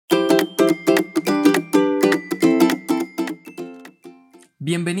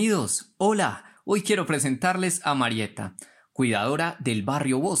Bienvenidos, hola, hoy quiero presentarles a Marieta, cuidadora del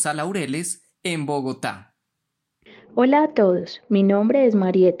barrio Bosa Laureles en Bogotá. Hola a todos, mi nombre es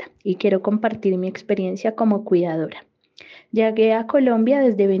Marieta y quiero compartir mi experiencia como cuidadora. Llegué a Colombia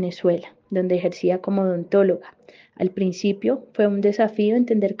desde Venezuela, donde ejercía como odontóloga. Al principio fue un desafío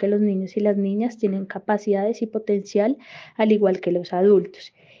entender que los niños y las niñas tienen capacidades y potencial al igual que los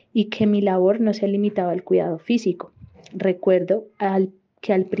adultos y que mi labor no se limitaba al cuidado físico.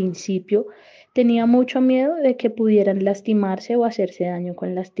 Que al principio tenía mucho miedo de que pudieran lastimarse o hacerse daño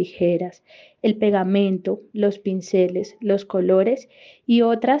con las tijeras, el pegamento, los pinceles, los colores y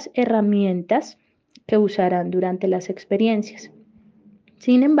otras herramientas que usarán durante las experiencias.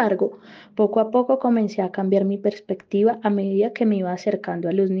 Sin embargo, poco a poco comencé a cambiar mi perspectiva a medida que me iba acercando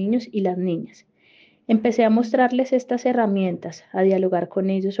a los niños y las niñas. Empecé a mostrarles estas herramientas, a dialogar con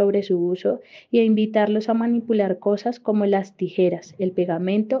ellos sobre su uso y a invitarlos a manipular cosas como las tijeras, el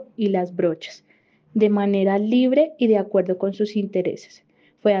pegamento y las brochas, de manera libre y de acuerdo con sus intereses.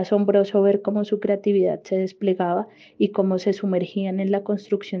 Fue asombroso ver cómo su creatividad se desplegaba y cómo se sumergían en la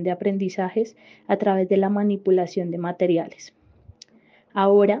construcción de aprendizajes a través de la manipulación de materiales.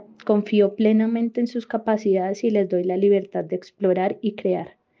 Ahora confío plenamente en sus capacidades y les doy la libertad de explorar y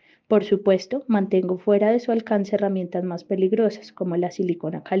crear. Por supuesto, mantengo fuera de su alcance herramientas más peligrosas como la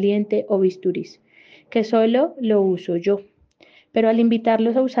silicona caliente o bisturís, que solo lo uso yo. Pero al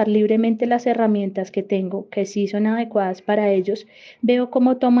invitarlos a usar libremente las herramientas que tengo, que sí son adecuadas para ellos, veo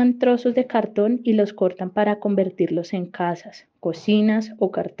cómo toman trozos de cartón y los cortan para convertirlos en casas, cocinas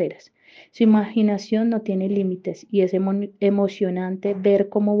o carteras. Su imaginación no tiene límites y es emocionante ver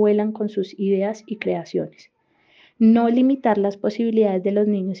cómo vuelan con sus ideas y creaciones. No limitar las posibilidades de los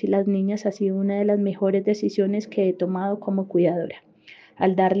niños y las niñas ha sido una de las mejores decisiones que he tomado como cuidadora.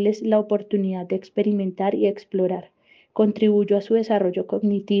 Al darles la oportunidad de experimentar y explorar, contribuyo a su desarrollo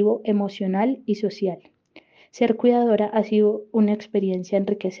cognitivo, emocional y social. Ser cuidadora ha sido una experiencia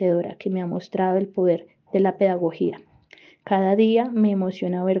enriquecedora que me ha mostrado el poder de la pedagogía. Cada día me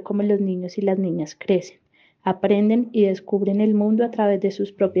emociona ver cómo los niños y las niñas crecen, aprenden y descubren el mundo a través de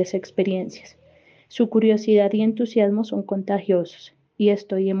sus propias experiencias. Su curiosidad y entusiasmo son contagiosos y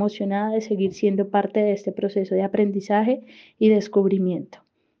estoy emocionada de seguir siendo parte de este proceso de aprendizaje y descubrimiento.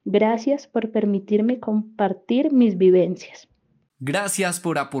 Gracias por permitirme compartir mis vivencias. Gracias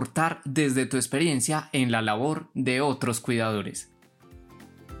por aportar desde tu experiencia en la labor de otros cuidadores.